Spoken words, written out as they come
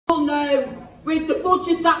no. With the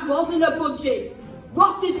budget that wasn't a budget.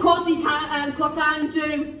 What did Kotan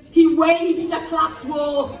do? He waged a class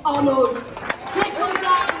war on us. Trickle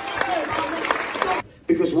down.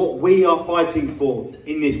 Because what we are fighting for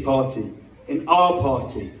in this party, in our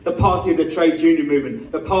party, the party of the trade union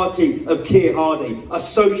movement, the party of Keir Hardie, a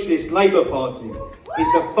socialist Labour party, is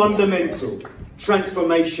the fundamental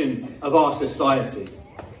transformation of our society.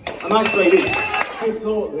 And I say this. I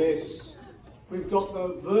thought this. We've got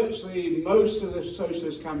virtually most of the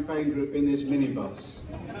socialist campaign group in this minibus.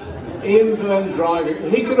 Ian Byrne driving.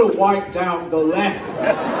 He could have wiped out the left.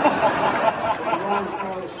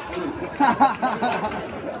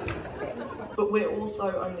 But we're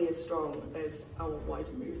also only as strong as our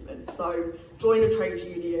wider movement. So join a trade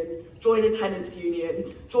union, join a tenants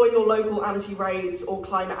union, join your local anti-raids or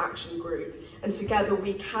climate action group. And together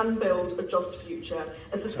we can build a just future,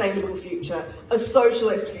 a sustainable future, a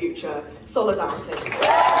socialist future. Solidarity.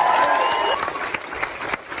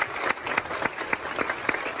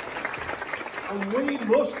 And we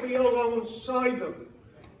must be alongside them.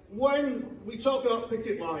 When we talk about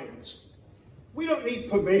picket lines, we don't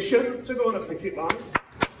need permission to go on a picket line.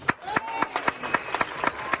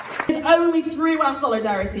 It's only through our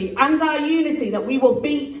solidarity and our unity that we will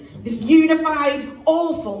beat this unified,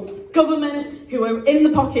 awful government who are in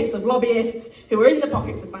the pockets of lobbyists, who are in the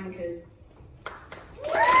pockets of bankers.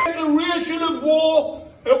 Declaration of war,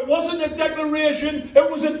 it wasn't a declaration, it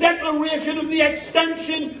was a declaration of the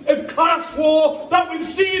extension of class war that we've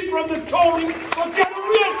seen from the Tories for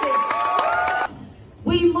generations.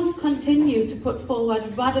 We must continue to put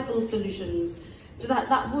forward radical solutions to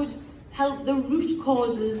that would help the root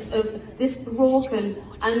causes of this broken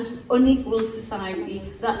and unequal society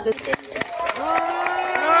that the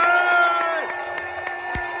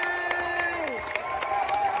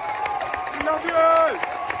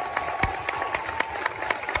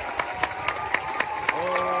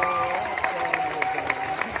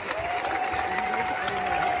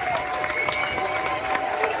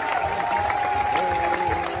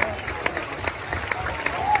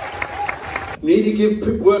We need to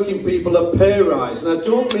give working people a pay rise, and I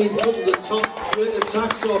don't mean putting the top rate of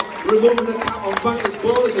tax or removing the cap on bankers'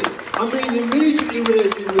 bonuses. I mean immediately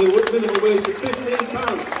raising the minimum wage to £15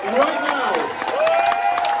 right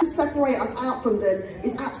now. To separate us out from them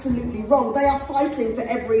is absolutely wrong. They are fighting for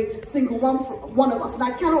every single one of us, and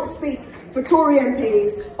I cannot speak for Tory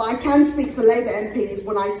MPs, but I can speak for Labour MPs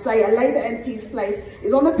when I say a Labour MP's place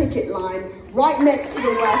is on the picket line, right next to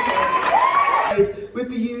the workers. With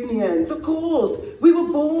the unions, of course, we were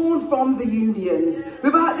born from the unions.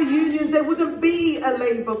 Without the unions, there wouldn't be a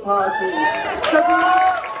Labour Party. So for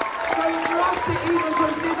us to even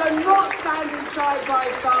consider not standing side by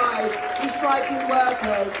side with striking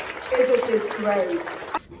workers is a disgrace.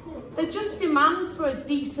 They're just demands for a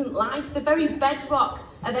decent life, the very bedrock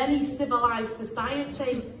of any civilised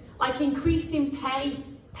society, like increasing pay,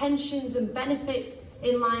 pensions and benefits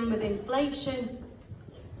in line with inflation.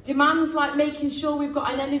 Demands like making sure we've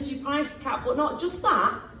got an energy price cap, but not just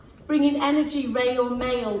that, bringing energy, rail,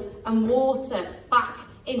 mail and water back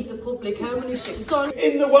into public ownership. So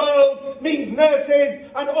In the world means nurses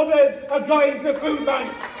and others are going to food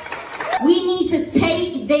banks. We need to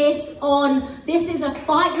take this on. This is a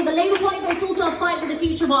fight for the Labour Party, but it's also a fight for the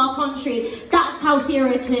future of our country. That's how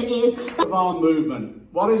serious it is. Of our movement.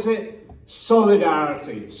 What is it?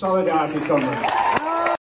 Solidarity. Solidarity, comrades.